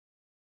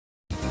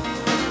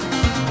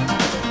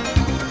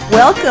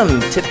Welcome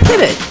to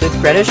Pivot with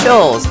Greta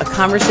Scholes, a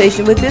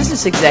conversation with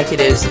business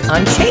executives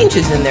on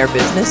changes in their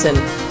business and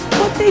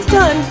what they've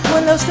done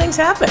when those things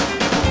happen.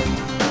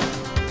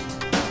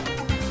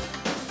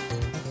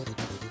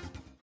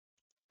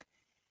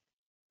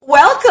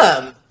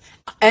 Welcome.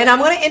 And I'm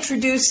going to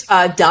introduce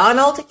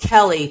Donald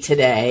Kelly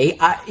today.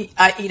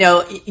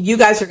 You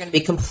guys are going to be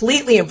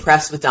completely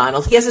impressed with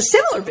Donald. He has a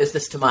similar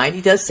business to mine.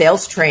 He does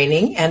sales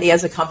training, and he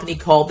has a company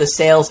called the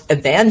Sales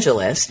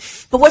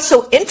Evangelist. But what's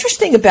so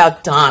interesting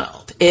about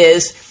Donald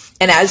is,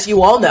 and as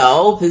you all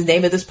know, the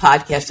name of this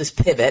podcast is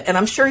Pivot, and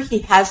I'm sure he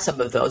has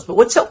some of those. But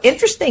what's so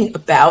interesting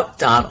about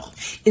Donald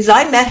is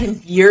I met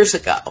him years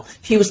ago.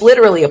 He was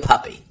literally a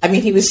puppy. I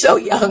mean, he was so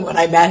young when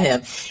I met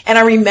him. And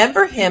I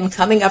remember him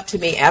coming up to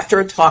me after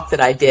a talk that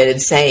I did and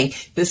saying,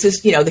 this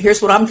is,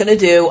 here's what I'm going to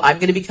do. I'm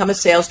going to become a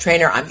sales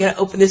trainer. I'm going to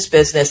open this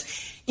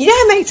business. You know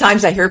how many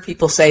times I hear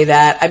people say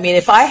that? I mean,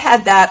 if I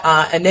had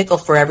that a nickel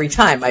for every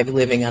time, I'd be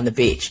living on the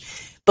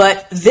beach.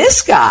 But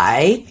this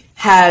guy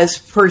has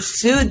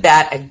pursued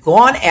that and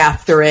gone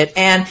after it.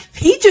 And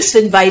he just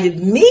invited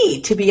me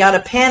to be on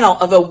a panel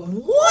of a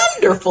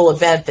wonderful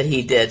event that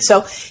he did.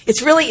 So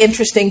it's really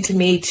interesting to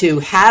me to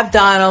have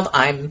Donald.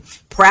 I'm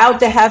proud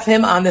to have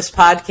him on this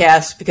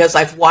podcast because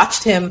I've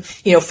watched him,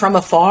 from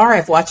afar.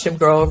 I've watched him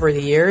grow over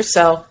the years.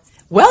 So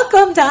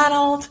welcome,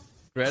 Donald.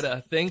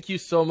 Greta, thank you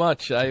so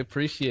much. I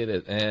appreciate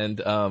it.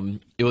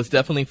 And it was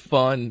definitely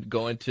fun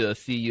going to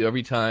see you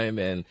every time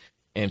and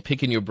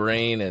picking your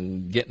brain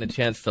and getting a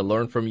chance to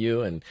learn from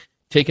you and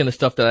taking the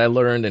stuff that I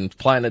learned and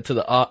applying it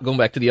to going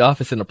back to the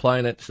office and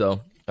applying it.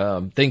 So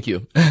thank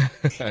you.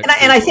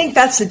 And I think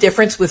that's the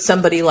difference with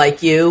somebody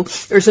like you.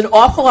 There's an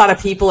awful lot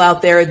of people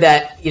out there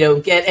that,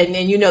 get,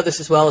 and you know this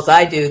as well as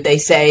I do, they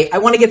say, I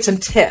want to get some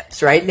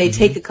tips, right? And they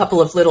take a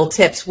couple of little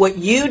tips. What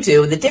you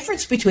do, the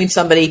difference between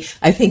somebody,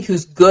 I think,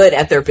 who's good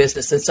at their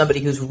business and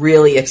somebody who's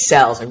really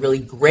excels and really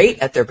great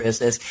at their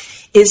business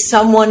is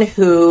someone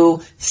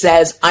who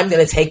says, I'm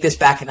going to take this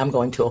back and I'm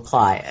going to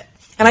apply it.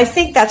 And I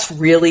think that's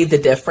really the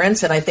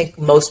difference. And I think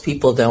most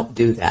people don't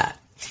do that.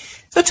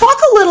 So talk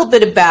a little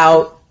bit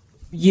about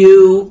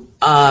you,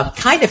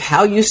 kind of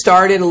how you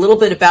started, a little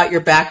bit about your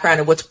background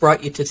and what's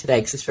brought you to today,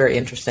 because it's very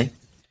interesting.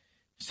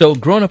 So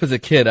growing up as a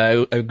kid,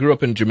 I grew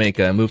up in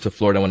Jamaica. I moved to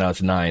Florida when I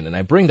was 9, and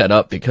I bring that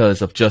up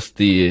because of just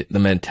the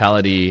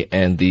mentality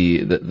and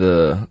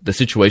the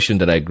situation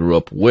that I grew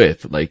up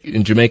with. Like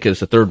in Jamaica,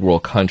 it's a third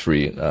world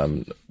country,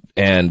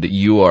 and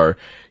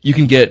you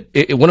can get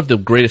one of the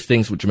greatest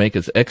things with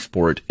Jamaica's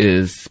export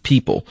is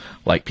people.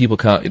 Like people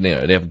come,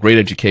 they have great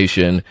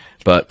education,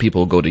 but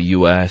people go to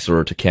US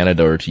or to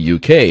Canada or to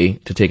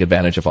UK to take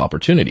advantage of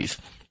opportunities.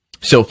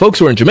 So folks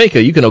who are in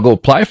Jamaica, you can go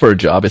apply for a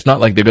job. It's not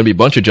like there are going to be a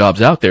bunch of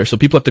jobs out there. So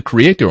people have to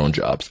create their own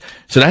jobs.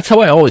 So that's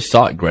how I always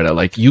saw it, Greta.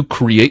 Like you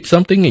create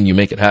something and you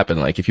make it happen.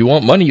 Like if you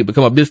want money, you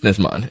become a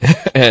businessman.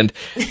 And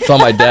saw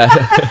my dad.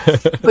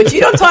 But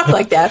you don't talk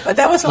like that, but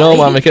that was no,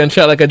 Mom, I can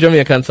chat like a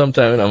Jamaican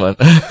sometime.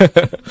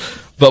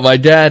 But my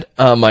dad,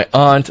 my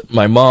aunt,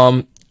 my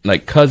mom,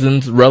 like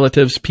cousins,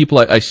 relatives, people,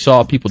 I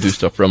saw people do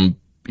stuff from,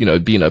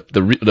 being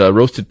the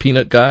roasted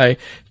peanut guy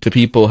to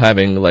people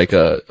having like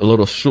a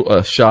little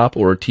shop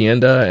or a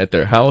tienda at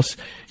their house,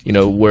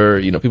 where,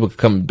 people could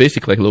come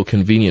basically like a little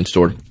convenience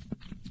store,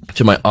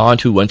 to my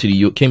aunt who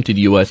came to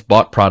the US,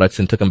 bought products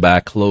and took them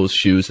back, clothes,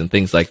 shoes, and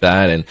things like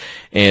that.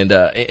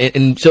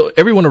 And so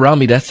everyone around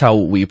me, that's how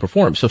we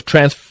perform. So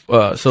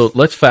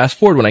let's fast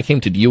forward when I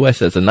came to the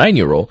US as a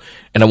 9-year-old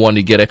and I wanted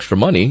to get extra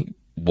money.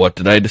 What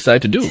did I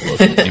decide to do?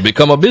 Well, you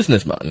become a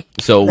businessman.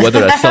 So whether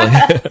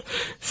that's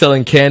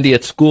selling candy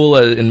at school,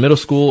 in middle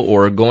school,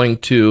 or going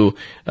to,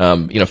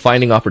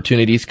 finding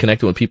opportunities,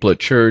 connecting with people at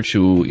church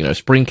who,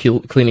 spring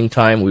cleaning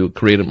time,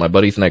 my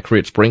buddies and I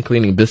created spring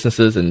cleaning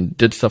businesses and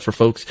did stuff for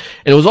folks.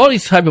 And it was all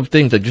these type of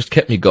things that just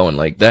kept me going,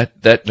 like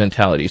that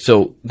mentality.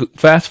 So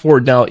fast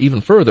forward now even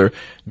further,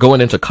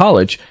 going into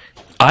college,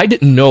 I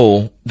didn't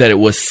know that it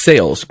was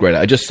sales, Greta.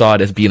 I just saw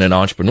it as being an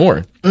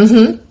entrepreneur.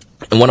 Mm-hmm.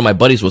 And one of my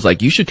buddies was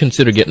like, you should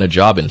consider getting a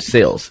job in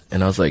sales.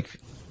 And I was like,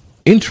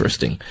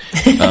 interesting.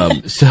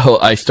 So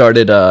I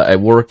started, I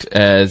worked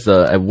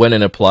I went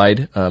and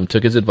applied,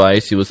 took his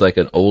advice. He was he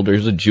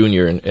was a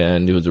junior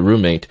and he was a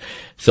roommate.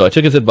 So I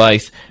took his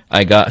advice.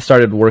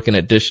 Started working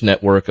at Dish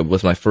Network. It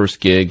was my first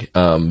gig,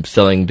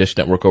 selling Dish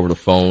Network over the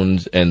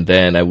phones. And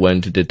then I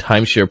went and did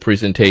timeshare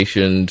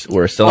presentations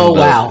or selling.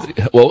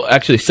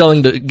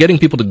 Getting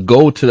people to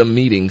go to the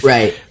meetings.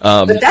 Right.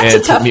 But that's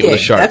a tough gig.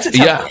 That's a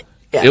tough gig.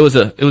 Yeah. It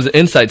was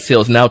inside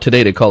sales. Now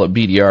today they call it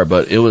BDR,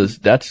 but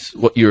that's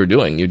what you were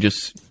doing. You're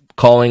just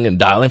calling and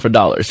dialing for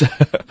dollars.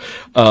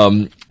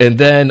 And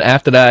then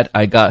after that,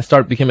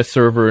 became a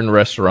server in a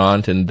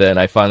restaurant. And then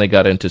I finally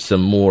got into some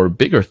more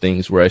bigger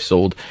things where I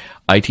sold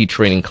IT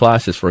training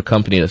classes for a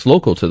company that's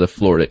local to the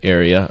Florida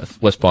area,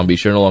 West Palm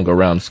Beach. They're no longer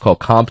around. It's called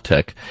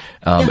CompTech.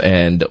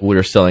 And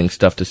we're selling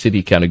stuff to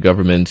city, county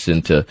governments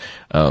and to,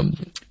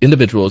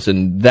 individuals,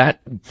 and that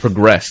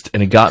progressed,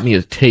 and it got me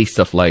a taste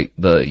of like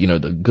the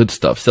good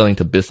stuff, selling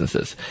to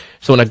businesses.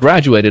 So when I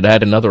graduated, I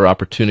had another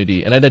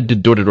opportunity, and I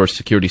did door-to-door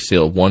security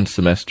sale one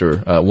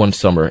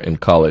summer in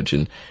college,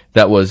 and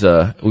that was,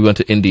 we went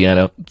to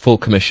Indiana, full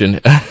commission,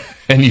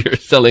 and you're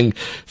selling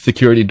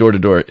security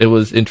door-to-door. It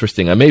was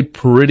interesting. I made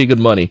pretty good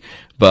money,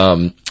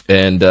 and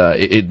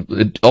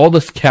it all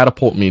this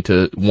catapulted me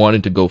to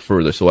wanting to go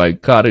further. So I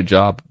got a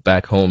job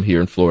back home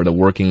here in Florida,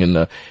 working in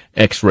the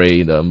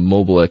the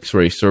mobile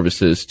X-ray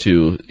services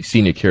to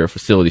senior care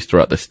facilities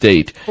throughout the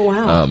state. Oh,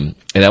 wow. And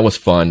that was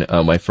fun.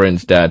 My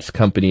friend's dad's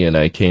company, and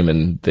I came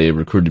and they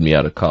recruited me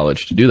out of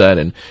college to do that.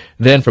 And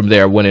then from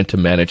there, I went into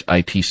managed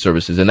IT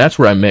services, and that's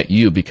where I met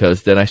you,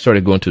 because then I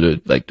started going to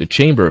the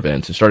chamber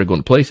events and started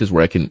going to places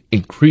where I can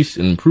increase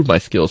and improve my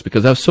skills,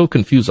 because I was so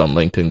confused on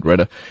LinkedIn,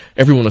 Greta.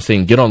 Everyone was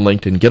saying, get on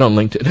LinkedIn, get on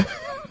LinkedIn.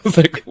 I was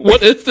like,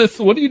 what is this?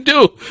 What do you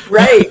do?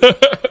 Right.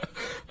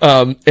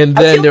 And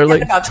then they're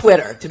like, about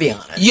Twitter, to be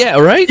honest. Yeah,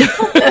 right.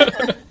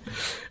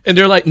 And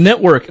they're like,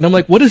 network. And I'm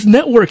like, what is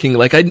networking?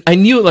 Like, I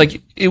knew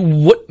like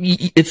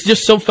it's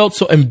just felt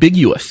so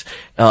ambiguous.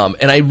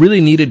 And I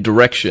really needed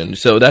direction.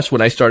 So that's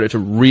when I started to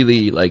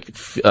really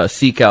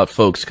seek out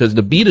folks, because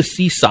the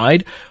B2C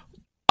side,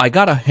 I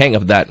got a hang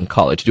of that in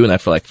college, doing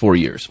that for like 4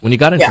 years. When you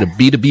got into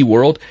the B2B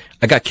world,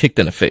 I got kicked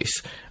in the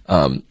face.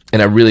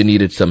 And I really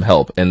needed some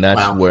help. And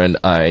that's when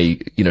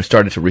I,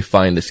 started to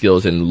refine the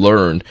skills and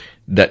learned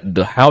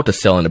how to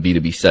sell in a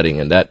B2B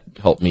setting. And that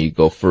helped me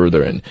go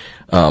further. And,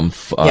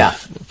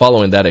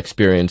 following that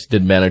experience,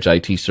 did manage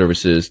IT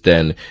services.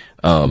 Then,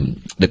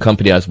 the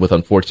company I was with,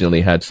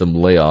 unfortunately, had some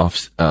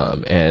layoffs.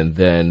 And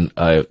then,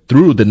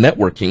 through the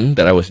networking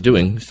that I was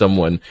doing,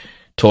 someone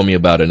told me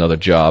about another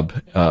job,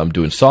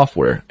 doing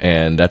software.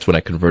 And that's when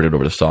I converted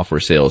over to software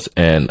sales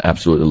and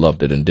absolutely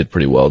loved it and did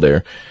pretty well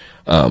there.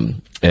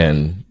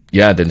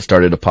 Then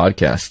started a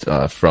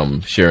podcast,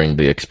 from sharing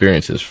the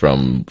experiences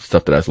from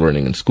stuff that I was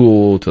learning in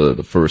school to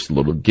the first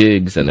little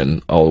gigs, and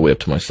then all the way up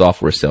to my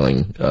software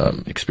selling,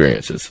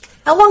 experiences.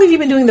 How long have you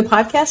been doing the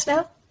podcast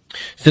now?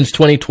 Since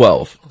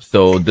 2012.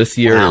 So this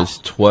year is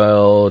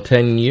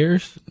 10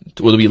 years.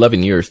 It'll be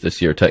 11 years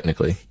this year,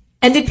 technically.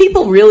 And did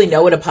people really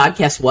know what a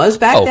podcast was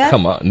back then? Oh,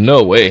 come on.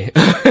 No way.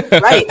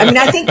 Right. I mean,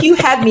 I think you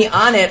had me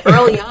on it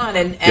early on,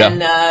 and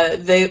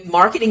the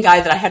marketing guy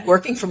that I had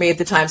working for me at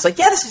the time was like,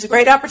 yeah, this is a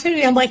great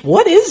opportunity. I'm like,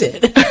 what is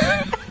it?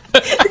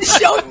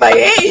 Showing my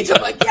age.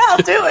 I'm like, yeah, I'll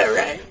do it,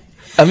 right?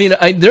 I mean,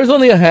 there's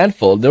only a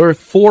handful. There were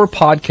 4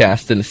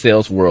 podcasts in the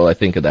sales world, I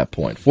think, at that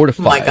point. 4 to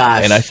 5. My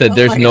gosh. And I said,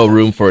 there's no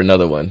room for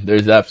another one.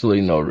 There's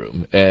absolutely no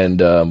room. And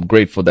I'm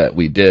grateful that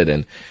we did.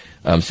 And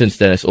since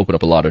then, it's opened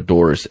up a lot of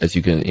doors, as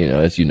you know,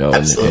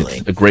 Absolutely.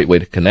 and it's a great way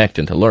to connect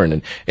and to learn.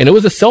 And it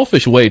was a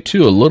selfish way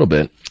too, a little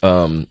bit.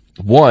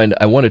 One,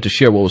 I wanted to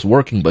share what was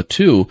working, but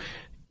 2,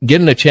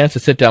 getting a chance to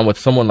sit down with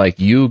someone like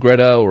you,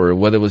 Greta, or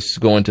whether it was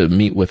going to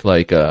meet with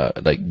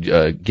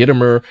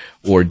Gittimer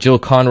or Jill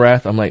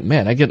Conrath. I'm like,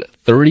 man, I get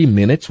 30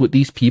 minutes with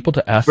these people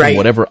to ask them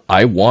whatever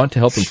I want to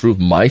help improve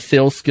my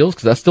sales skills,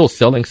 because I'm still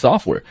selling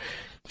software.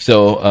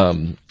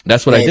 So,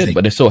 that's what I did,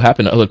 but it so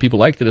happened that other people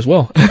liked it as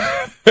well.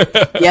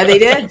 Yeah, they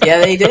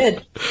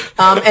did.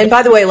 And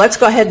by the way, let's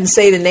go ahead and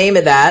say the name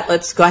of that.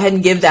 Let's go ahead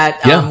and give that,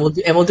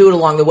 we'll do it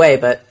along the way,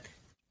 but.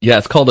 Yeah,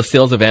 it's called the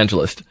Sales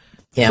Evangelist.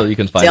 Yeah. So you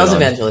can find Sales it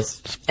on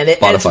Evangelist. And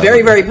it's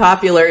very, very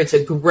popular. It's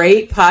a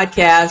great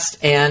podcast.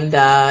 And,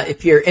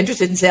 if you're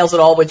interested in sales at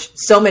all, which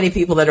so many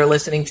people that are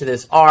listening to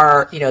this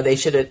are, they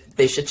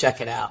should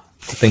check it out.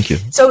 Thank you.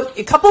 So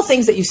a couple of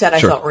things that you said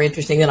I thought were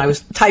interesting, and I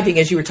was typing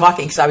as you were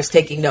talking because I was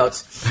taking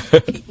notes.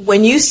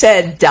 When you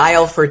said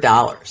dial for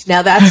dollars,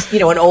 now that's,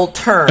 an old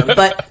term,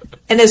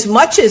 and as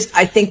much as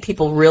I think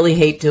people really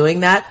hate doing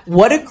that,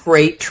 what a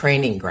great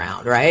training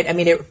ground, right? I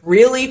mean, it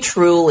really,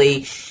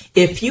 truly,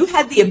 if you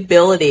had the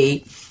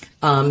ability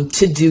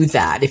to do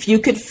that, if you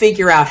could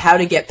figure out how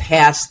to get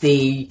past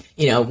the,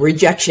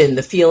 rejection,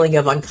 the feeling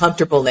of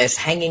uncomfortableness,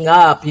 hanging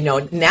up,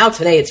 now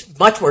today it's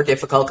much more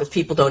difficult because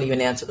people don't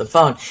even answer the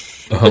phone.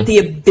 But the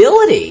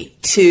ability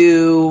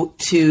to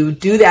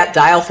do that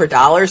dial for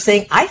dollars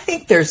thing, I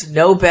think there's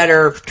no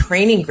better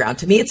training ground.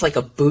 To me, it's like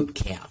a boot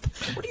camp.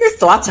 What are your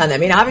thoughts on that? I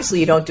mean, obviously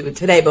you don't do it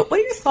today, but what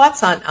are your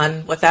thoughts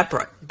on what that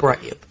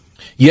brought you?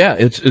 Yeah,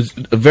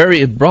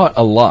 it brought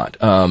a lot.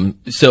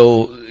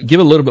 So give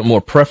a little bit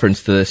more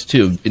preference to this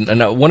too.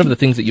 And one of the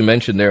things that you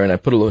mentioned there, and I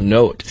put a little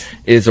note,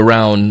 is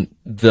around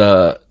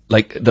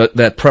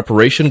that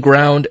preparation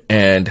ground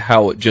and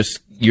how it just,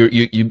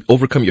 you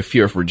overcome your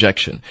fear of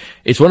rejection.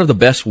 It's one of the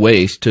best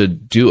ways to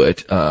do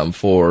it,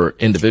 for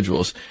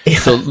individuals. Yeah.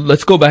 So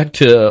let's go back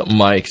to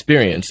my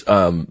experience.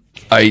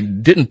 I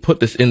didn't put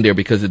this in there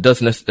because I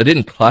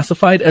didn't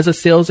classify it as a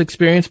sales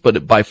experience, but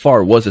it by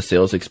far was a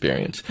sales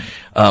experience.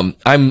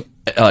 I'm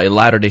a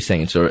Latter-day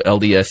Saints, or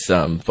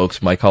LDS,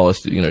 folks might call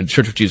us,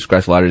 Church of Jesus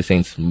Christ, Latter-day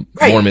Saints,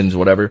 Mormons,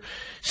 whatever.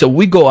 So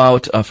we go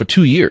out, for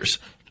 2 years.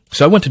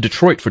 So I went to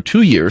Detroit for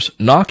 2 years,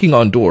 knocking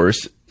on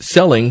doors,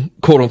 selling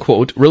quote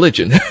unquote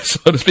religion,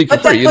 so to speak, for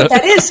free. But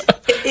that is,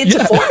 it's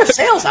a form of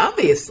sales,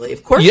 obviously.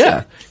 Of course.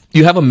 Yeah.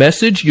 You have a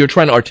message, you're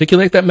trying to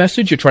articulate that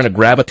message, you're trying to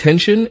grab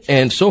attention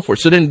and so forth.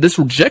 So then this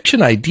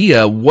rejection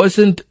idea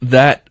wasn't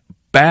that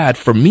bad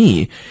for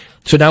me.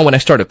 So now when I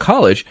started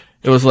college,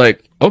 it was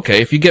like,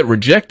 okay, if you get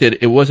rejected,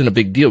 it wasn't a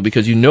big deal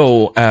because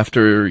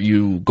after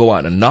you go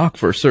out and knock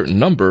for a certain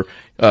number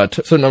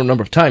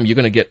of time, you're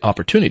going to get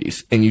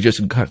opportunities, and you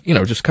just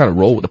kind of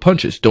roll with the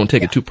punches. Don't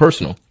take it too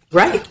personal.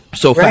 Right.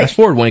 So fast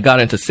forward, when I got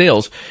into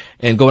sales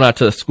and going out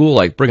to a school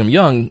like Brigham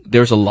Young,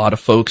 there's a lot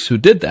of folks who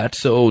did that.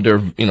 So there,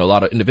 a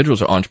lot of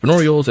individuals are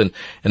entrepreneurials, and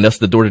that's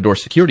the door-to-door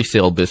security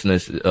sale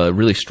business,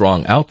 really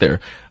strong out there.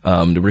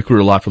 They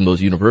recruit a lot from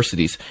those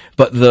universities.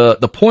 But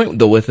the point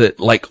though with it,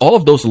 like all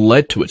of those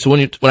led to it. So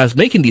when I was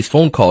making these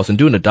phone calls and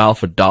doing the dial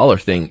for dollar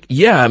thing,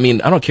 I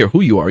don't care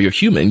who you are, you're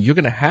human. You're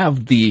going to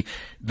have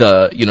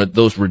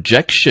those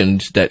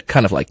rejections that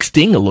kind of like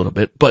sting a little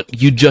bit,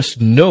 but you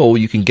just know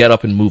you can get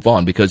up and move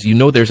on because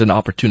there's an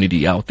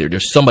opportunity out there.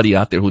 There's somebody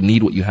out there who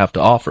need what you have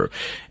to offer.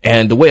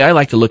 And the way I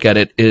like to look at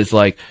it is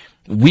like,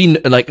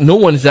 no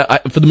one's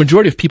for the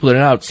majority of people that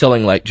are out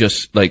selling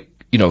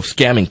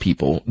scamming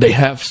people, they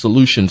have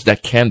solutions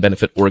that can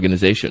benefit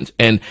organizations.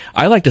 And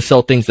I like to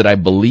sell things that I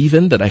believe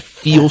in, that I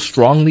feel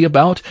strongly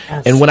about.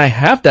 Yes. And when I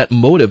have that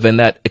motive and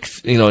that,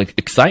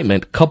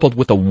 excitement coupled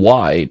with a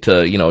why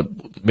to,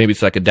 maybe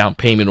it's like a down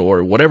payment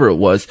or whatever it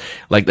was,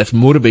 like that's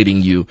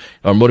motivating you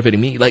or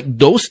motivating me, like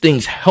those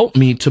things help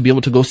me to be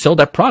able to go sell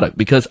that product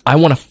because I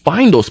want to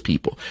find those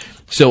people.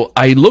 So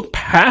I look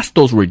past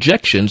those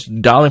rejections,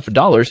 dialing for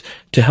dollars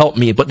to help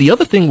me. But the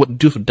other thing what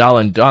do for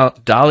dialing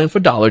for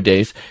dollar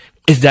days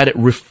is that it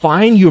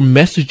refine your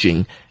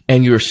messaging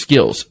and your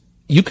skills.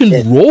 You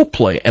can role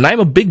play, and I'm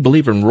a big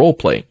believer in role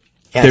play.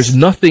 Yes. There's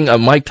nothing,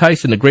 Mike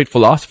Tyson, the great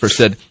philosopher,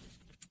 said,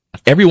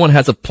 everyone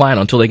has a plan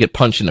until they get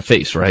punched in the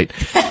face, right?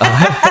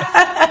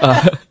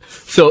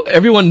 So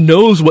everyone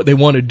knows what they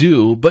want to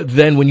do, but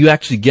then when you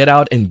actually get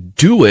out and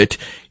do it,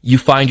 you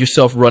find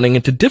yourself running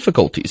into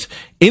difficulties.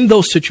 In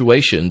those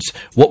situations,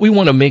 what we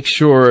want to make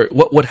sure,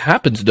 what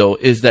happens though,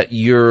 is that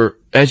you're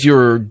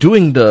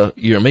making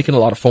a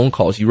lot of phone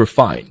calls, you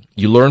refine.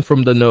 You learn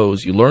from the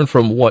no's, you learn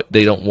from what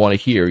they don't want to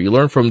hear, you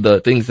learn from the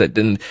things that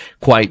didn't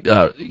quite,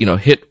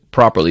 hit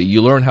properly.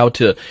 You learn how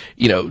to,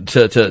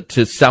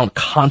 to sound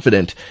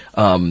confident,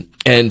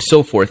 and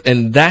so forth.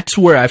 And that's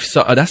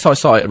how I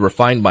saw it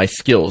refine my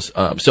skills.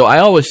 So I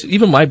always,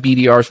 even my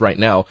BDRs right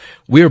now,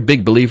 we're a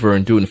big believer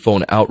in doing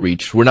phone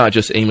outreach. We're not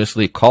just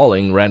aimlessly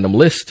calling random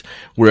lists.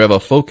 We have a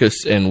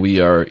focus and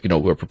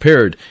we're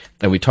prepared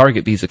and we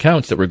target these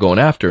accounts that we're going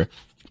after.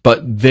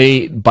 But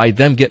by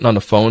them getting on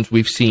the phones,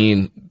 we've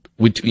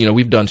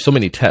done so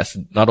many tests,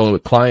 not only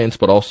with clients,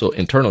 but also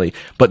internally,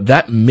 but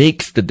that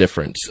makes the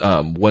difference,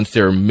 once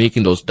they're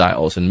making those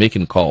dials and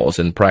making calls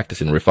and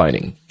practicing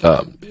refining.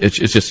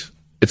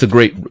 It's a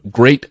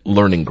great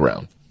learning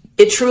ground.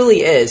 It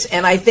truly is.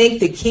 And I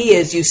think the key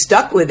is you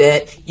stuck with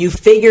it, you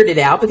figured it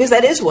out, because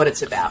that is what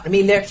it's about. I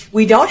mean,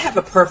 we don't have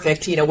a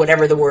perfect,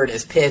 whatever the word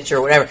is, pitch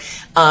or whatever.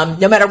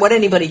 No matter what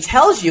anybody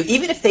tells you,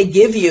 even if they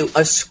give you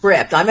a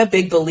script, I'm a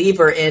big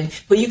believer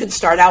but you can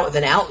start out with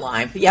an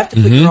outline, but you have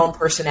to put your own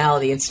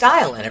personality and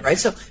style in it, right?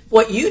 So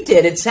what you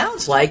did, it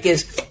sounds like,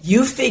 is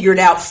you figured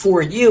out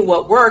for you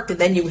what worked, and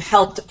then you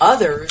helped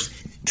others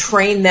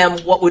train them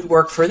what would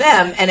work for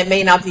them. And it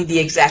may not be the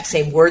exact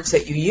same words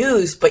that you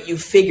use, but you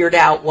figured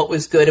out what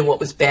was good and what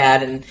was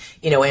bad and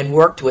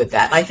worked with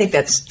that. And I think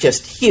that's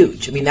just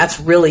huge. I mean, that's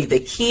really the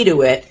key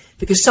to it,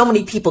 because so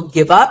many people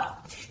give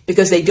up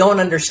because they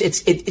don't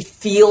understand. It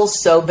feels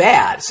so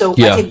bad. So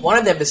I think one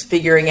of them is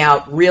figuring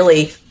out,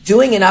 really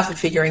doing enough and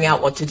figuring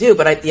out what to do.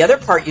 But the other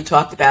part you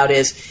talked about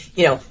is,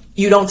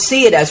 you don't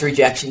see it as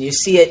rejection. You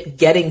see it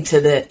getting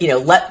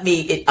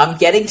to I'm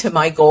getting to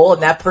my goal,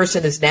 and that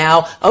person is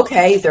now,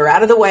 okay, they're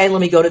out of the way,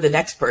 let me go to the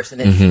next person.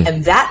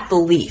 And that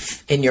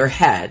belief in your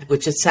head,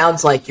 which it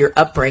sounds like your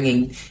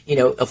upbringing,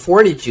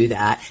 afforded you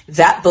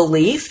that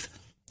belief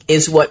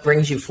is what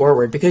brings you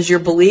forward, because your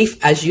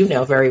belief, as you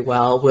know very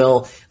well,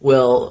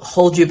 will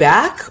hold you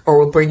back or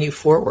will bring you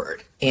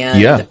forward.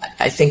 And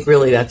I think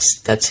really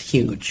that's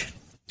huge.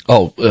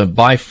 Oh,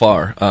 by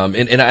far.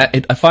 And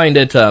I find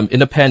it, in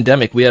the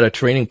pandemic, we had a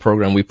training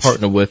program. We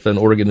partnered with an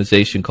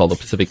organization called the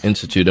Pacific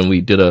Institute, and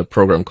we did a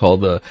program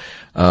called it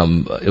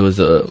was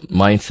a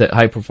mindset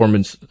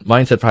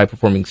for high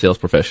performing sales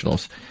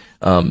professionals.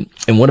 And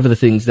one of the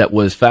things that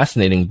was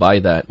fascinating by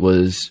that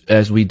was,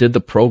 as we did the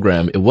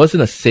program, it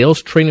wasn't a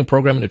sales training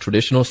program in a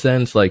traditional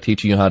sense, like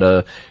teaching you how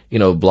to,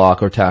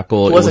 block or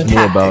tackle. It wasn't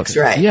more tactics,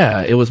 right?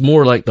 Yeah, it was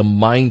more like the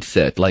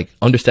mindset, like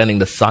understanding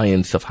the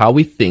science of how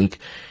we think.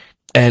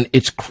 And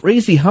it's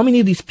crazy how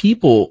many of these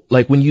people,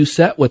 like when you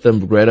sat with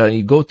them, Greta, and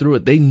you go through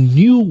it, they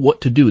knew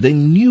what to do. They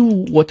knew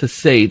what to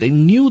say. They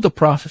knew the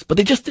process, but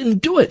they just didn't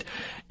do it.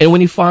 And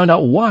when you found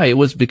out why, it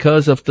was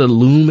because of the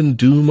loom and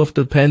doom of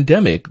the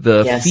pandemic,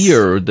 the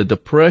fear, the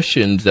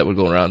depressions that were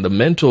going around, the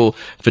mental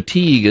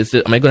fatigue.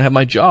 Am I going to have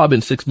my job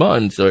in 6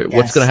 months? Or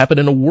what's going to happen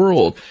in the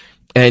world?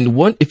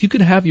 And if you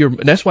can have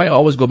that's why I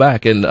always go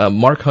back, and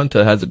Mark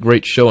Hunter has a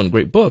great show and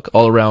great book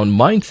all around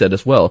mindset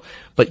as well.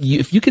 But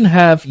if you can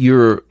have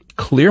your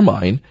clear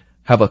mind,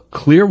 have a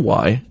clear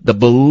why, the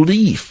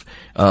belief,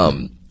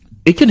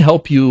 it can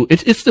help you.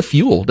 It's the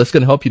fuel that's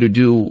going to help you to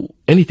do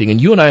anything.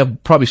 And you and I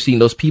have probably seen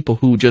those people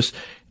who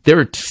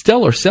they're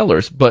stellar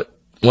sellers, but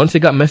once they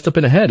got messed up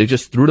in the head, it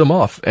just threw them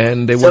off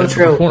and they wanted to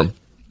perform.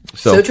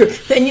 So true.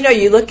 Then,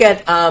 you look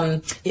at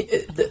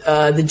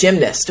the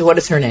gymnast. What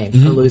is her name?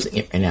 I'm losing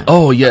it right now.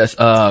 Oh, yes.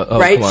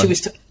 Right? She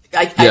was...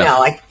 I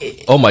know.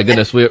 Oh, my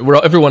goodness.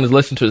 Everyone is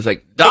listening to it. It's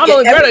like,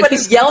 Donald,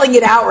 everybody's yelling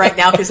it out right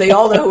now because they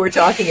all know who we're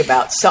talking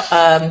about. So,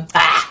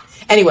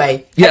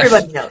 anyway, yes.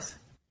 Everybody knows.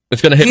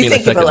 It's going to hit me in a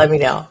second. But let me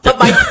know. But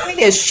my point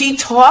is, she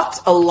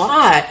talked a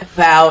lot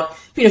about,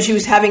 she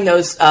was having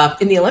those,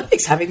 in the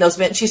Olympics, having those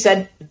events. She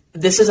said,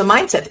 this is a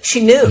mindset.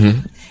 She knew.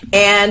 Mm-hmm.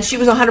 And she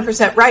was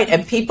 100% right.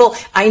 And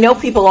I know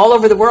people all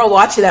over the world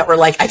watching that were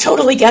like, I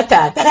totally get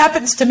that. That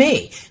happens to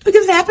me.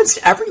 Because it happens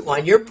to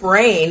everyone. Your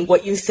brain,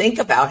 what you think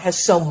about,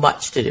 has so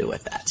much to do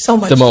with that. So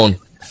much.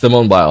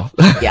 Simone Biles.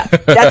 Yeah,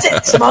 that's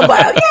it. Simone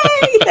Biles.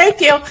 Yay!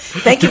 Thank you.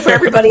 Thank you for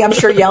everybody, I'm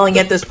sure, yelling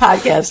at this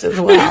podcast as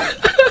well.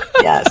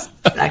 Yes.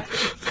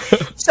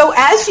 Exactly. So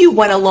as you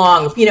went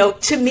along,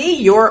 to me,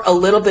 you're a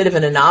little bit of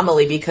an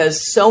anomaly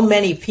because so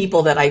many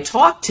people that I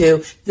talk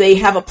to, they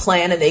have a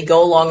plan and they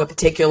go along a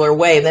particular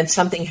way, and then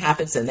something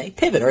happens and they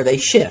pivot or they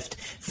shift.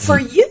 For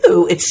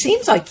you, it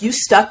seems like you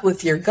stuck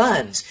with your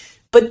guns.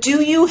 But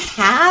do you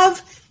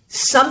have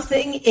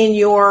something in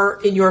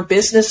your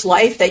business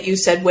life that you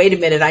said, wait a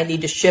minute, I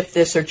need to shift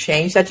this or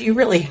change that? Do you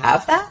really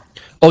have that?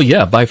 Oh,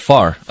 yeah, by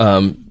far.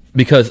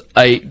 Because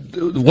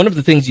one of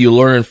the things you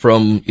learn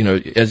from,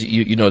 as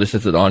you know, this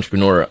as an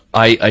entrepreneur,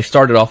 I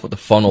started off with the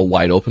funnel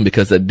wide open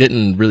because I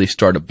didn't really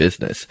start a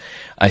business.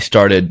 I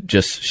started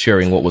just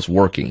sharing what was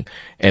working.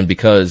 And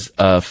because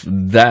of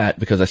that,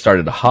 because I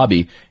started a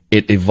hobby,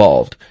 it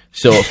evolved.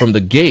 So from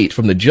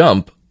the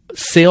jump,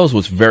 sales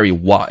was very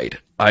wide.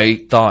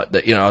 I thought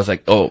that, I was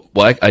like, oh,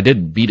 well, I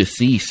did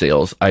B2C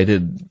sales. I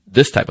did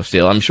this type of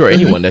sale. I'm sure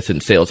anyone that's in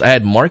sales. I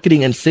had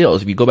marketing and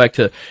sales. If you go back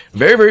to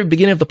very, very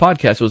beginning of the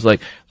podcast, it was like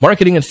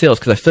marketing and sales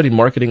because I studied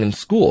marketing in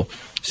school.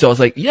 So I was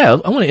like, yeah,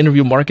 I want to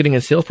interview marketing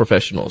and sales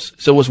professionals.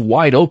 So it was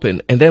wide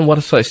open. And then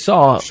what I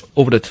saw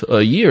over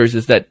the years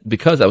is that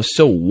because I was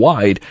so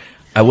wide,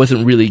 I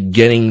wasn't really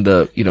getting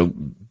the,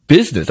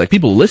 business, like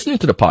people listening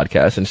to the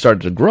podcast and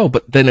started to grow,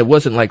 but then it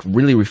wasn't like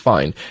really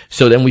refined.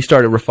 So then we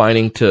started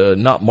refining to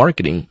not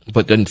marketing,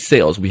 but then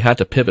sales. We had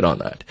to pivot on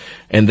that.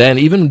 And then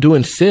even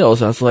doing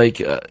sales, I was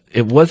like,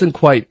 it wasn't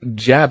quite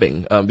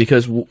jabbing,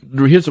 because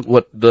here's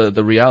what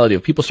the reality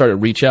of people started to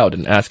reach out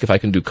and ask if I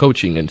can do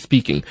coaching and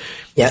speaking.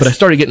 Yes. But I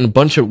started getting a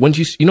bunch of, when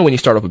you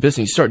start off a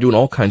business, you start doing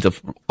all kinds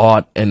of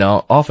odd and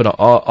off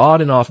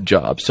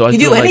jobs. So I was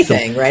doing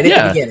anything, right?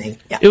 At the beginning.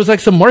 Yeah. It was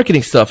like some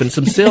marketing stuff and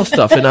some sales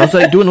stuff. And I was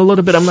like doing a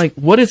little bit. I'm like,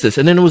 what is this?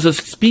 And then it was a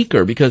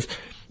speaker because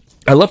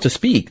I love to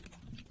speak.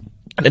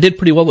 And I did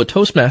pretty well with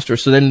Toastmasters.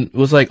 So then it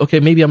was like,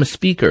 okay, maybe I'm a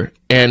speaker.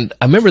 And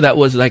I remember that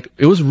was like,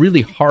 it was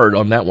really hard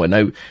on that one.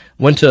 I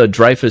went to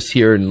Dreyfus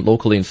here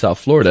locally in South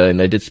Florida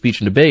and I did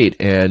speech and debate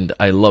and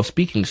I love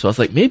speaking. So I was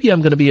like, maybe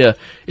I'm going to be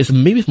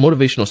maybe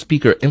motivational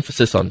speaker,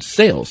 emphasis on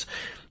sales.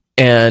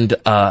 And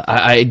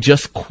I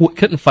just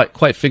couldn't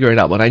quite figure it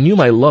out. But I knew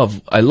I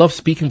love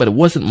speaking, but it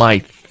wasn't my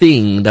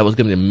thing that was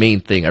going to be the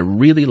main thing. I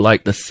really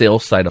liked the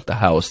sales side of the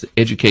house, the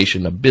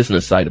education, the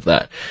business side of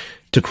that,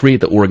 to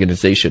create the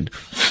organization.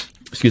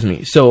 Excuse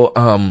me. So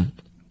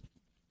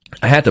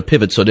I had to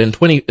pivot. So then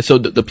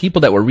the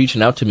people that were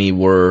reaching out to me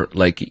were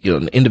like,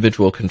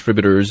 individual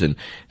contributors, and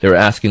they were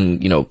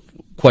asking,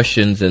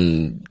 questions,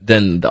 and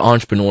then the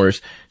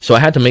entrepreneurs. So I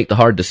had to make the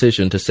hard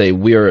decision to say,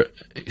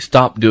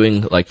 stop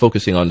doing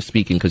focusing on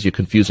speaking because you're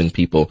confusing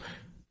people.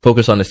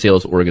 Focus on the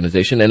sales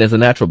organization. And as a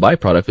natural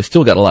byproduct, we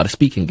still got a lot of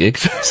speaking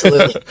gigs.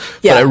 Absolutely.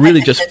 Yeah. But I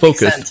really just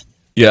focused.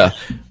 Yeah.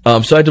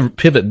 So I had to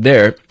pivot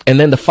there. And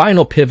then the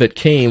final pivot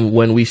came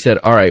when we said,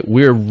 all right,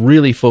 we're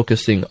really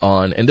focusing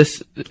on, and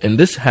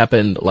this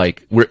happened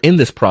we're in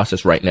this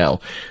process right now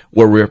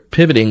where we're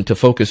pivoting to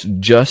focus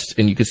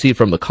and you can see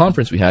from the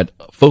conference we had,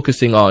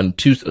 focusing on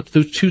two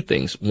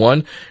things.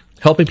 One,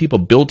 helping people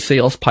build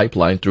sales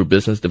pipeline through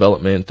business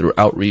development, through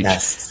outreach.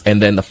 Yes.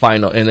 And then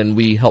then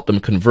we help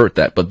them convert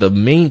that. But the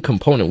main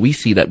component we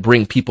see that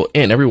bring people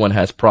in, everyone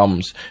has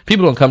problems.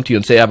 People don't come to you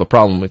and say, I have a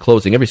problem with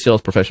closing. Every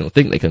sales professional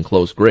think they can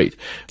close great.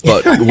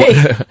 But,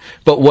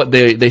 what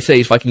they say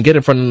is, if I can get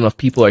in front of enough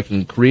people, I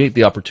can create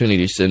the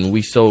opportunities. And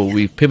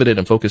we've pivoted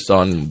and focused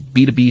on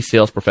B2B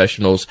sales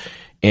professionals,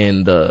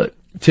 and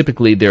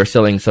typically they're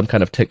selling some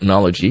kind of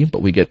technology,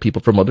 but we get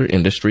people from other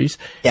industries.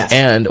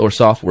 Yes. or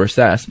software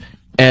SaaS.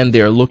 And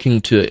they're looking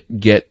to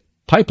get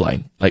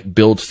pipeline,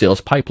 build sales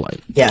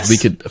pipeline. Yes. We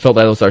felt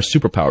that was our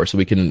superpower, so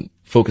we can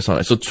focus on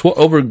it. So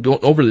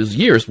over these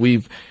years,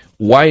 we've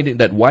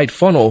widened that wide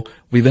funnel.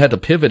 We've had to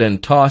pivot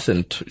and toss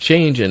and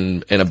change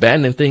and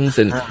abandon things.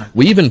 And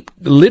we even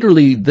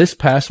literally this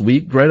past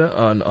week, Greta,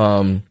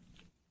 on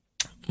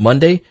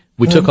Monday,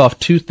 we took off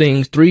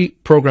 3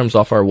 programs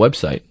off our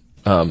website.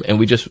 And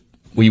we just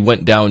we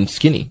went down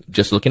skinny,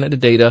 just looking at the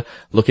data,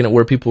 looking at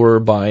where people were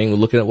buying,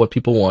 looking at what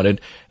people wanted,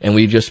 and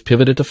we just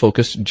pivoted to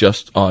focus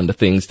just on the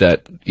things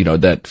that,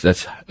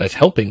 that's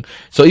helping.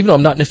 So even though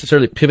I'm not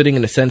necessarily pivoting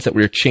in the sense that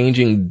we're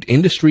changing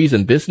industries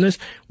and business,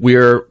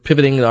 we're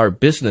pivoting our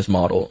business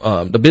model,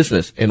 the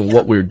business and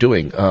what we're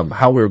doing,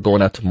 how we're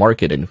going out to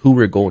market and who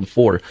we're going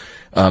for,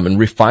 and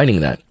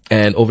refining that.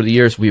 And over the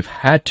years, we've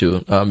had to,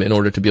 in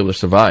order to be able to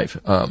survive.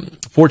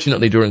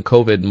 Fortunately, during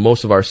COVID,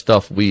 most of our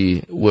stuff,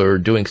 we were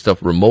doing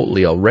stuff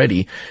remotely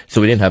already,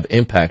 so we didn't have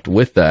impact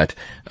with that.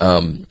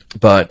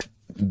 But,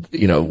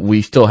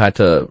 we still had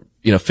to,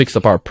 fix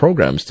up our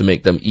programs to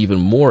make them even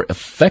more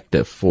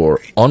effective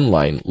for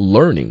online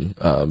learning.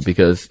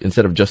 Because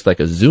instead of just like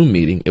a Zoom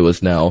meeting, it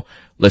was now,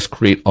 let's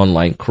create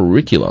online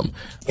curriculum.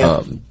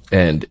 Yep.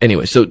 And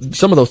anyway, so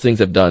some of those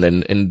things I've done,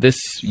 and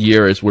this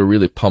year is we're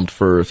really pumped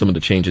for some of the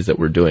changes that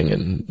we're doing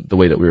and the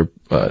way that we're,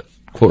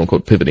 quote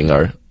unquote, pivoting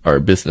our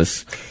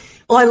business.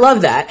 Well, I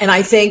love that. And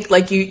I think,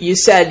 like you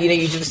said,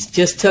 you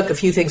just took a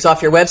few things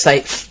off your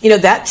website.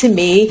 That to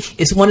me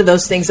is one of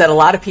those things that a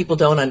lot of people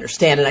don't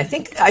understand. And I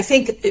think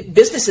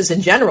businesses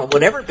in general,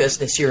 whatever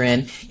business you're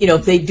in,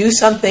 if they do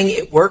something,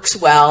 it works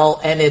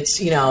well, and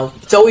it's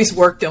always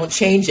work, don't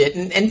change it.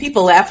 And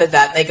people laugh at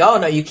that and they go, oh,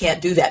 no, you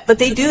can't do that. But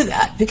they do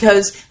that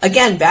because,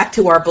 again, back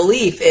to our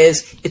belief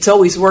is it's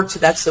always worked, so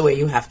that's the way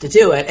you have to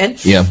do it.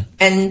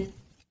 And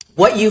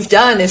what you've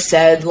done is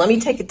said, let me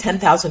take a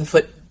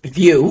 10,000-foot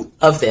view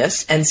of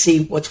this and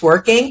see what's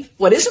working,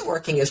 what isn't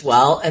working as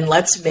well, and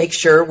let's make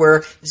sure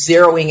we're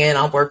zeroing in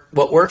on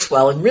what works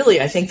well. And really,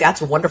 I think that's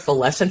a wonderful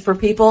lesson for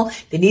people.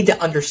 They need to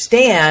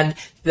understand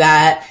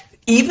that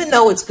even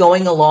though it's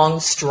going along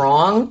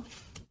strong,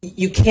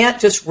 you can't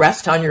just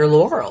rest on your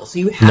laurels.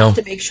 You have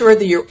to make sure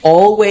that you're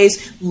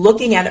always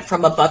looking at it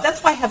from above.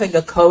 That's why having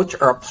a coach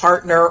or a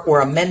partner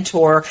or a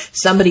mentor,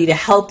 somebody to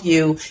help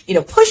you,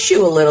 push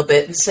you a little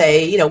bit and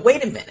say,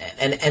 wait a minute,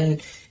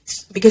 and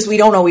because we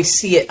don't always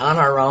see it on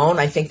our own.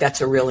 I think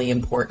that's a really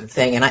important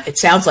thing. And it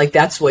sounds like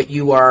that's what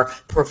you are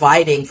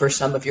providing for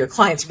some of your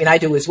clients. I mean, I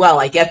do as well.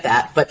 I get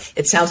that. But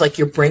it sounds like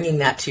you're bringing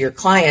that to your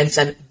clients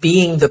and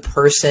being the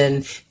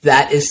person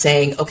that is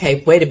saying,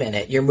 okay, wait a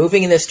minute, you're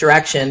moving in this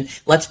direction.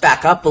 Let's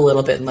back up a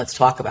little bit and let's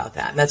talk about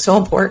that. And that's so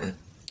important.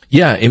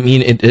 Yeah. I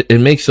mean,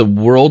 it makes a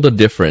world of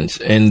difference.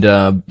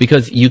 And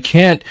because you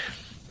can't,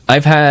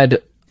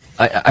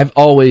 I've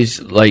always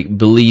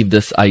believed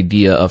this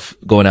idea of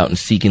going out and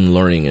seeking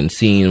learning and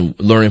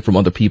learning from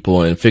other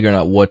people and figuring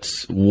out what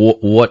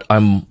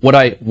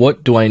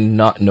do I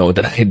not know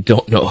that I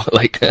don't know,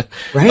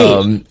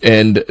 right.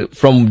 And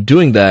from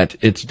doing that,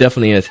 it's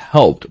definitely has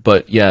helped.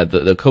 But yeah,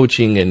 the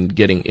coaching and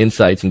getting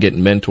insights and getting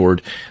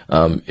mentored,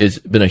 has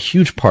been a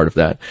huge part of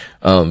that.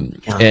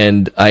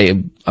 And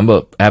I'm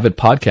a avid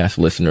podcast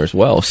listener as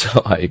well.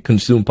 So I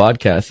consume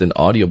podcasts and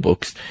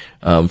audiobooks,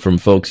 from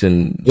folks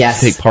and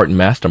take part in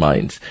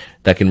masterminds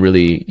that can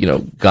really,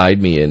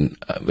 guide me. And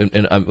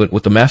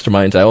with the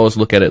masterminds, I always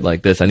look at it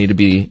like this. I need to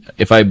be,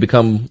 if I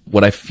come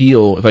to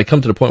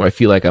the point where I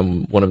feel like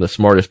I'm one of the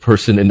smartest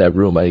person in that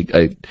room,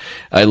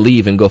 I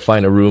leave and go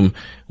find a room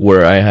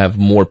where I have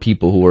more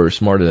people who are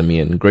smarter than me,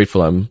 and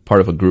grateful I'm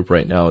part of a group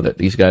right now that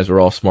these guys are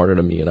all smarter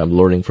than me and I'm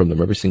learning from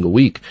them every single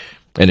week.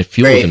 And it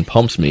fuels and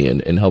pumps me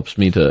and helps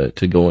me to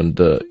go and,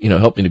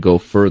 help me to go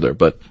further.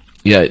 But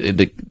yeah,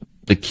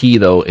 the key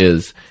though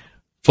is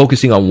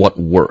focusing on what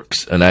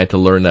works. And I had to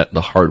learn that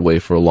the hard way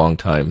for a long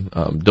time.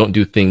 Don't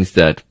do things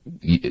that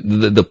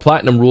the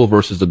platinum rule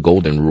versus the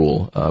golden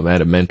rule. I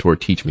had a mentor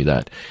teach me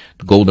that.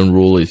 The golden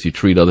rule is you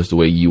treat others the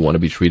way you want to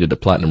be treated. The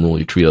platinum rule,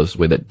 you treat others the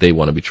way that they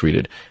want to be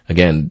treated.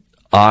 Again,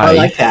 I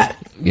like that.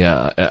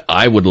 Yeah,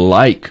 I would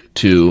like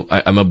to.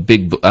 I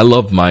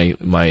love my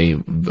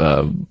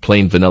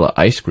plain vanilla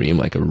ice cream,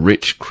 like a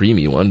rich,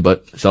 creamy one.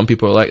 But some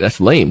people are like,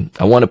 that's lame.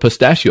 I want a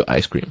pistachio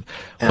ice cream.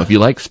 Yeah. Well, if you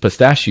like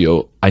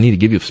pistachio, I need to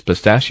give you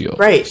pistachio.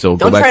 Right. So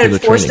don't try to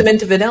force them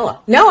into vanilla.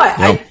 No,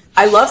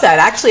 I love that.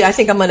 Actually, I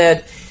think I'm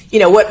gonna.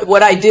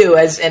 What I do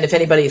and if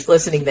anybody's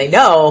listening, they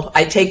know,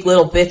 I take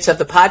little bits of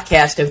the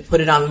podcast and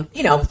put it on,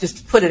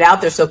 just put it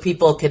out there so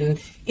people can,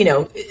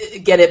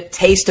 get a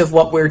taste of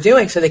what we're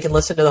doing so they can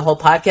listen to the whole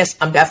podcast.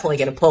 I'm definitely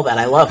going to pull that.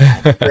 I love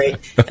that. That's great.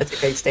 That's a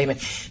great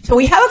statement. So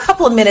we have a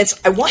couple of minutes.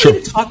 I want you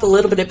to talk a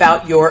little bit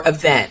about your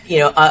event,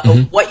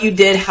 what you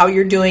did, how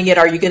you're doing it.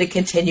 Are you going to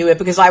continue it?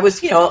 Because I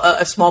was,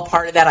 a small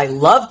part of that. I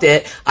loved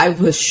it. I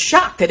was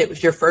shocked that it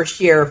was your first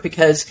year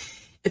because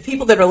the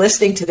people that are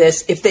listening to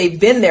this, if they've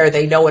been there,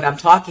 they know what I'm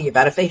talking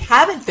about. If they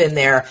haven't been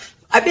there,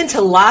 I've been to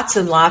lots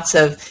and lots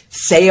of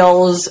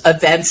sales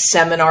events,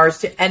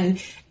 seminars,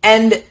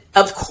 and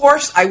of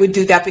course I would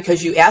do that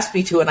because you asked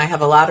me to, and I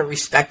have a lot of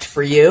respect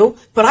for you,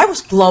 but I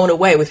was blown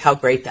away with how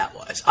great that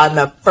was on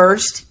the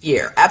first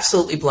year.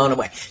 Absolutely blown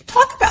away.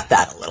 Talk about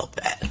that a little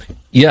bit.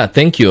 Yeah,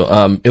 thank you.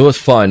 It was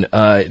fun.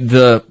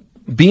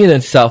 Being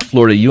in South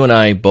Florida, you and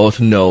I both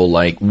know,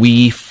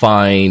 we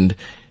find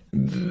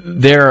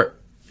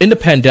in the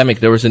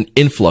pandemic, there was an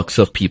influx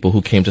of people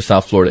who came to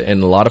South Florida,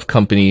 and a lot of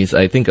companies,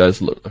 I think I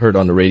heard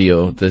on the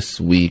radio this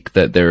week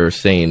that they're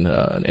saying,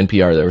 on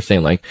NPR, they were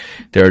saying like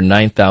there are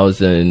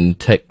 9,000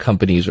 tech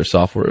companies or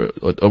software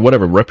or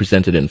whatever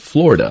represented in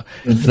Florida.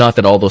 Mm-hmm. It's not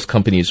that all those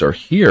companies are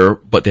here,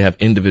 but they have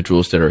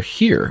individuals that are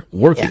here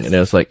working. Yes. And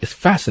it's like, it's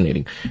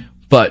fascinating.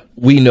 But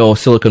we know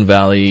Silicon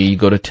Valley, you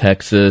go to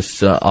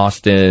Texas,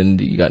 Austin,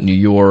 you got New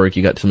York,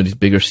 you got some of these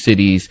bigger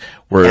cities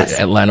where yes.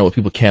 Atlanta, where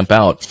people camp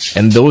out.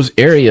 And those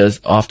areas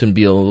often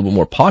be a little bit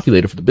more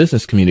populated for the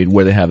business community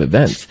where they have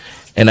events.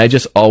 And I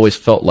just always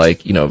felt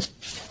like,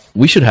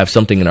 we should have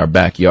something in our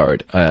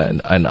backyard.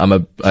 And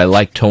I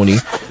like Tony.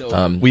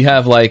 We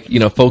have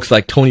folks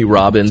like Tony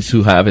Robbins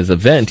who have his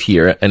event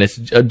here, and it's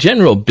a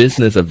general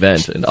business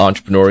event, an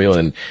entrepreneurial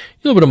and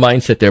a little bit of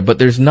mindset there, but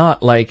there's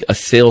not like a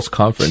sales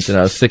conference. And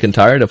I was sick and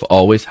tired of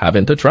always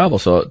having to travel.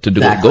 So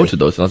go to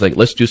those. And I was like,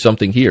 let's do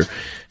something here.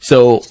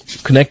 So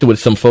connected with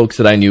some folks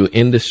that I knew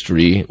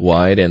industry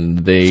wide, and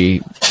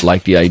they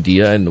liked the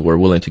idea and were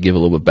willing to give a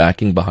little bit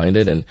backing behind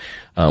it. And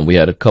we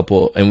had a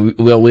couple, and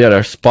we had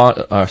our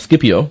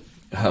Scipio,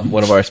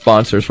 one of our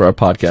sponsors for our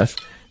podcast.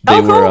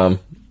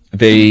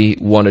 They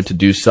wanted to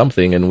do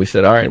something, and we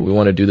said, all right, we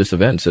want to do this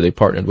event. So they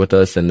partnered with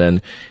us, and then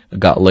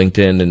got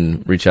LinkedIn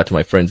and reached out to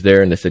my friends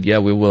there, and they said, yeah,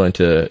 we're willing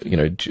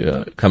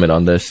to, come in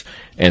on this.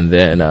 And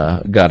then,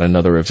 got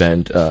another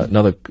event,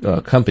 another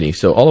company.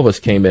 So all of us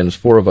came in,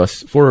 four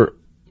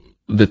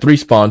the three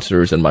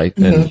sponsors and and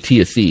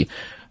TSC.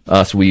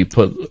 So we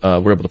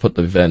were able to put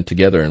the event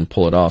together and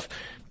pull it off.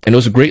 And it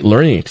was a great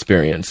learning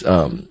experience.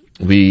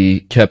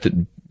 We kept it,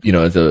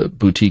 as a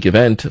boutique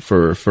event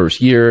for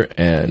first year,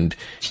 and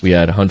we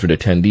had 100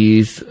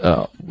 attendees.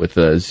 With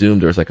Zoom,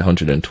 there was like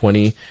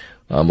 120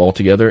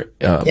 altogether.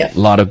 A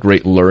lot of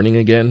great learning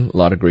again, a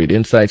lot of great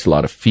insights, a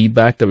lot of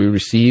feedback that we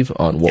receive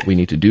on what we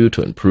need to do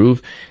to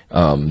improve.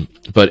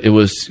 But it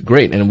was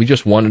great, and we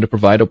just wanted to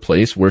provide a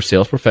place where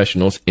sales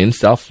professionals in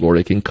South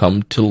Florida can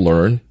come to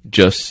learn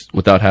just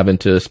without having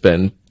to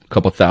spend a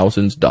couple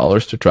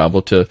 $1,000s to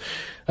travel to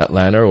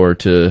Atlanta or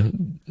to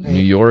New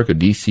York or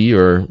DC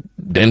or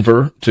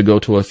Denver to go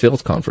to a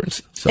sales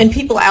conference. So. And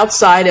people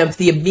outside of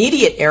the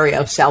immediate area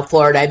of South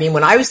Florida. I mean,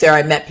 when I was there,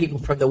 I met people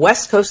from the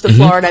west coast of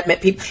Florida. I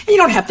met people, and you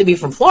don't have to be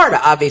from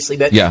Florida, obviously,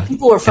 but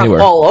people were from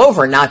anywhere. All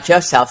over, not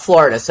just South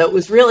Florida. So it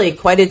was really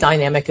quite a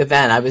dynamic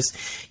event. I was,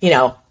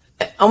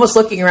 almost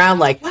looking around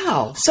like,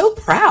 wow, so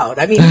proud.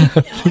 I mean,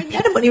 I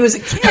met him when he was a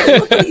kid.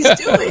 Look what he's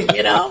doing,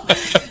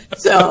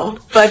 So,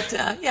 but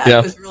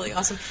it was really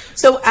awesome.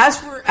 So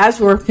as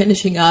we're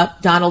finishing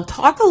up, Donald,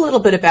 talk a little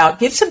bit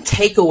give some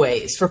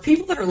takeaways for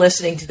people that are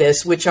listening to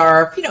this, which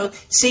are,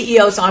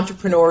 CEOs,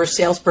 entrepreneurs,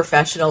 sales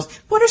professionals.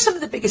 What are some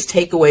of the biggest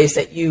takeaways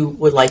that you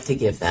would like to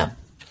give them?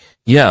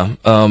 Yeah.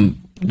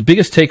 The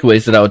biggest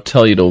takeaways that I would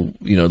tell you to,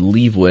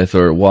 leave with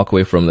or walk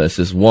away from this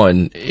is,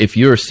 one, if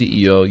you're a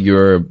CEO,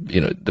 you're,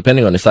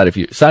 depending on the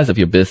size of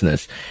your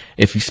business,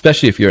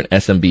 especially if you're an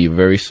SMB,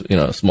 very,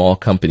 small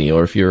company,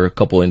 or if you're a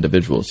couple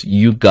individuals,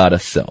 you gotta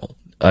sell.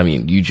 I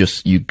mean,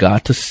 you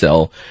got to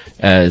sell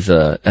as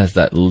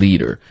that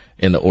leader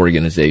in the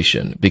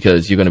organization,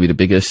 because you're going to be the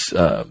biggest,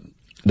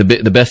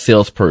 the best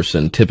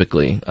salesperson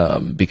typically,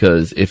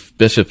 because if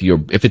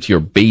it's your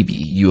baby,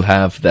 you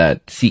have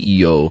that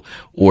CEO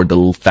or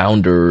the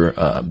founder,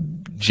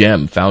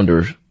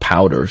 founder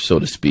powder, so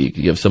to speak.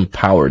 You have some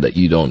power that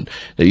you don't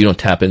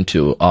tap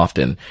into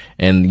often.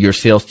 And your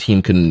sales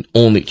team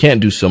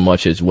can't do so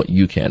much as what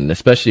you can. And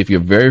especially if you're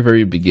very,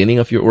 very beginning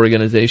of your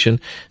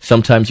organization,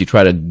 sometimes you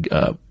try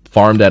to,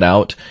 farm that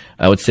out.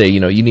 I would say,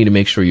 you need to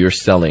make sure you're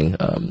selling,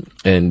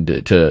 and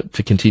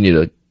to continue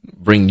to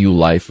bring new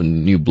life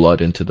and new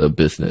blood into the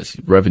business.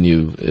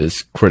 Revenue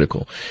is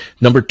critical.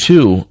 Number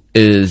two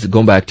is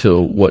going back to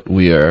what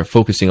we are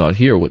focusing on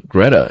here with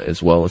Greta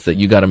as well, is that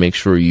you got to make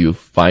sure you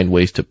find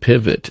ways to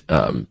pivot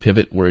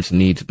where it's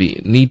need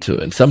to.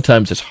 And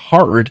sometimes it's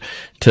hard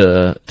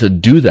to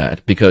do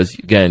that, because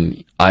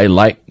again, I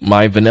like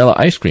my vanilla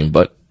ice cream,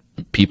 but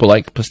people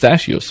like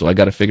pistachio. So I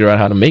got to figure out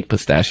how to make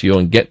pistachio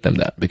and get them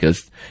that,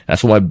 because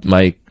that's what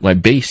my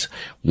base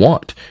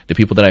want, the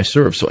people that I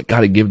serve. So I got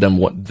to give them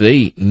what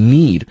they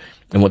need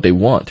and what they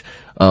want.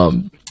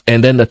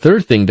 And then the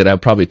third thing that I'll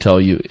probably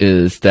tell you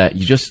is that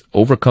you just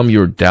overcome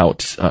your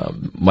doubts.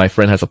 My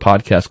friend has a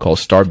podcast called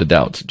Starve the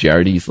Doubts,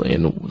 Jared Easley.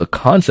 And the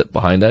concept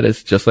behind that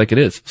is just like it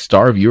is.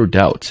 Starve your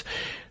doubts.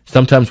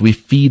 Sometimes we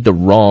feed the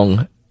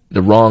wrong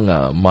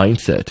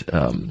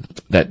mindset,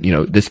 that,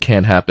 this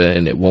can't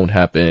happen, it won't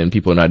happen,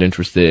 people are not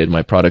interested,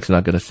 my product's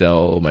not going to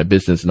sell, my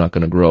business is not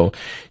going to grow.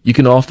 You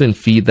can often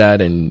feed that,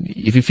 and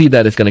if you feed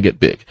that, it's going to get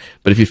big.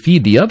 But if you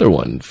feed the other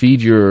one,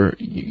 feed your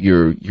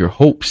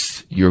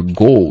hopes, your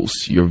goals,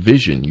 your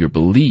vision, your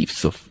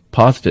beliefs of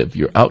positive,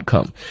 your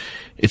outcome,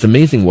 it's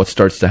amazing what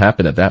starts to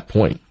happen at that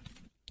point.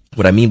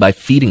 What I mean by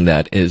feeding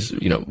that is,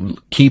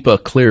 keep a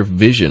clear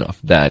vision of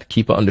that.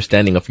 Keep an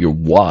understanding of your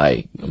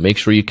why. Make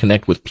sure you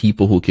connect with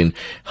people who can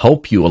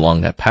help you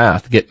along that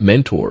path. Get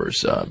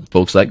mentors,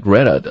 folks like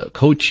Greta to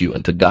coach you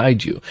and to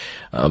guide you.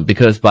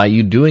 Because by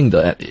you doing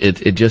that,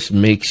 it just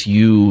makes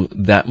you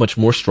that much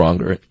more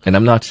stronger. And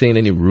I'm not saying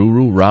any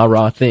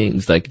rah-rah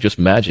things like just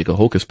magic or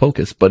hocus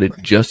pocus, but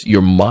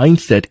your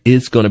mindset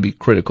is going to be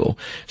critical.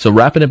 So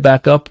wrapping it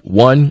back up,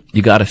 1,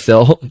 you got to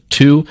sell.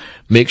 2,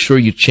 make sure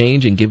you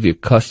change and give your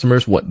customers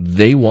what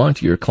they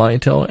want, your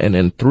clientele. And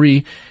then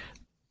 3,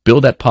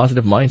 build that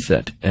positive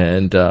mindset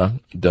and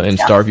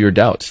starve your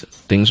doubts.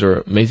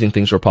 Amazing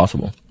things are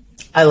possible.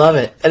 I love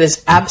it. That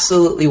is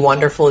absolutely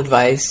wonderful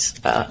advice.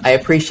 I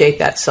appreciate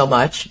that so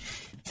much.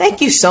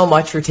 Thank you so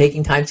much for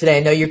taking time today. I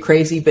know you're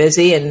crazy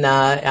busy, and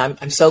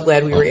I'm so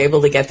glad we were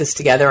able to get this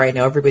together. I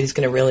know everybody's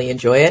going to really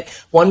enjoy it.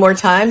 One more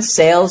time,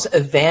 Sales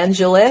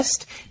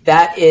Evangelist.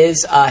 That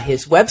is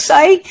his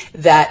website.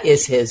 That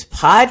is his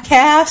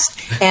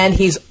podcast, and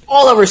he's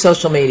all over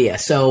social media.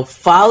 So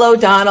follow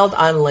Donald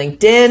on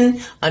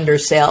LinkedIn under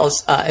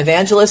Sales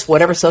Evangelist,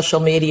 whatever social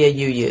media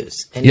you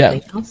use.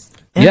 Anything else?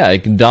 Yeah,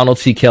 Donald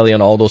C. Kelly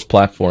on all those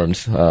platforms.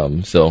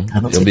 So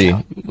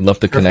love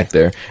to connect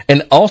there.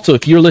 And also,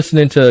 if you're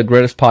listening to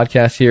Greta's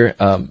podcast here,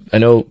 I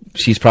know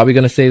she's probably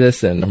going to say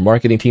this and her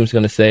marketing team's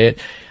going to say it.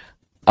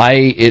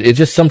 It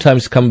just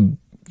sometimes come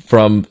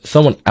from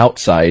someone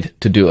outside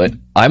to do it.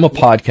 I'm a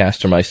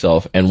podcaster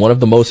myself, and one of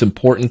the most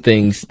important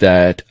things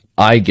that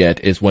I get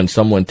is when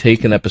someone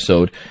take an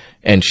episode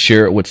and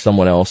share it with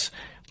someone else,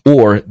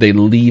 or they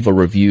leave a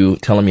review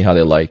telling me how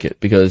they like it,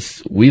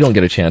 because we don't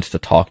get a chance to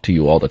talk to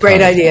you all the time.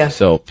 Great idea.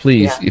 So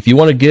please, if you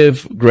want to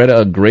give Greta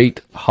a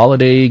great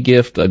holiday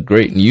gift, a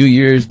great New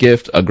Year's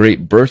gift, a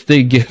great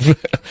birthday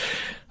gift,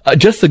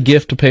 just a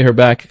gift to pay her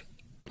back,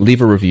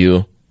 leave a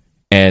review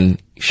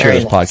and share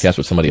this podcast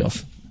with somebody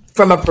else.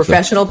 From a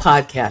professional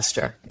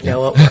podcaster. You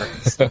know it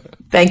works.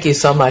 Thank you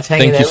so much.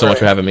 Thank you so much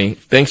for having me.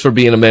 Thanks for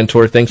being a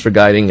mentor. Thanks for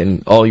guiding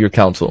and all your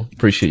counsel.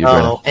 Appreciate you,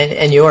 Greta.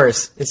 And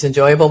yours. It's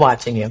enjoyable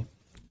watching you.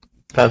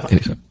 Bye-bye.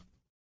 Anytime.